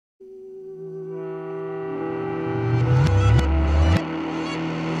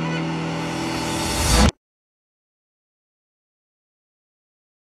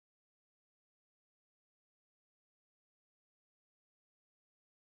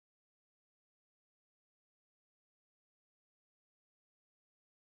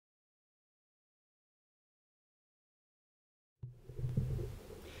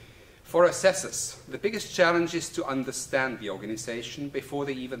For assessors, the biggest challenge is to understand the organization before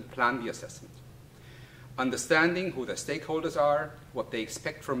they even plan the assessment. Understanding who their stakeholders are, what they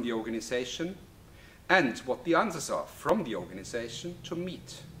expect from the organization, and what the answers are from the organization to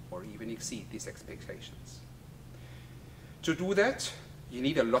meet or even exceed these expectations. To do that, you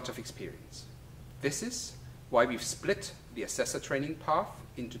need a lot of experience. This is why we've split the assessor training path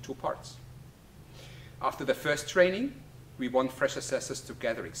into two parts. After the first training, we want fresh assessors to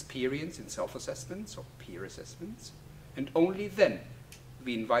gather experience in self-assessments or peer assessments, and only then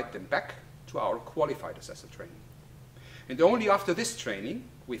we invite them back to our Qualified Assessor Training. And only after this training,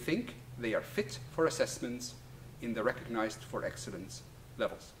 we think they are fit for assessments in the recognized for excellence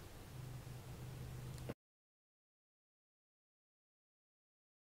levels.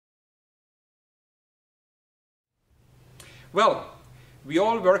 Well, we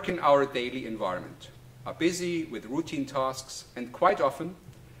all work in our daily environment, are busy with routine tasks, and quite often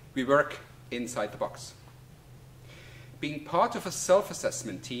we work inside the box. Being part of a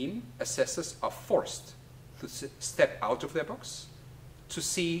self-assessment team, assessors are forced to step out of their box to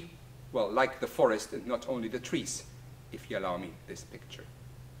see, well, like the forest and not only the trees, if you allow me this picture.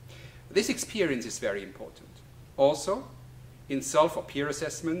 This experience is very important. Also, in self or peer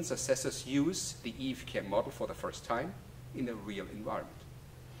assessments, assessors use the EFQM model for the first time in a real environment.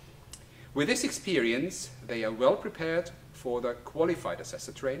 With this experience, they are well prepared for the Qualified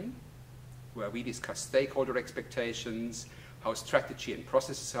Assessor Training, where we discuss stakeholder expectations, how strategy and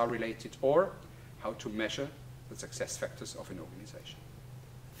processes are related, or how to measure the success factors of an organization.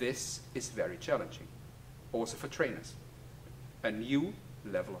 This is very challenging, also for trainers, a new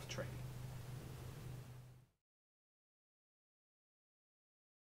level of training.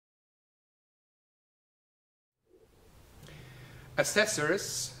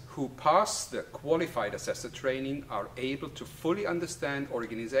 Assessors who pass the Qualified Assessor Training are able to fully understand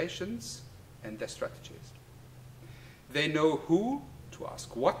organizations and their strategies. They know who to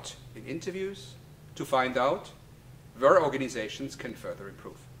ask what in interviews to find out where organizations can further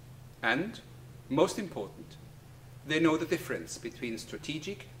improve. And, most important, they know the difference between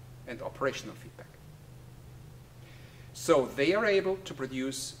strategic and operational feedback. So they are able to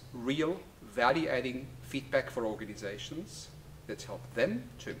produce real value-adding feedback for organizations that help them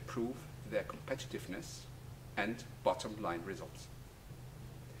to improve their competitiveness and bottom-line results.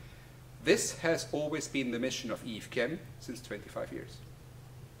 This has always been the mission of EFQM since 25 years.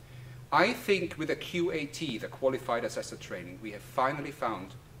 I think with the QAT, the Qualified Assessor Training, we have finally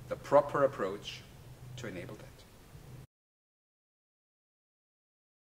found the proper approach to enable that.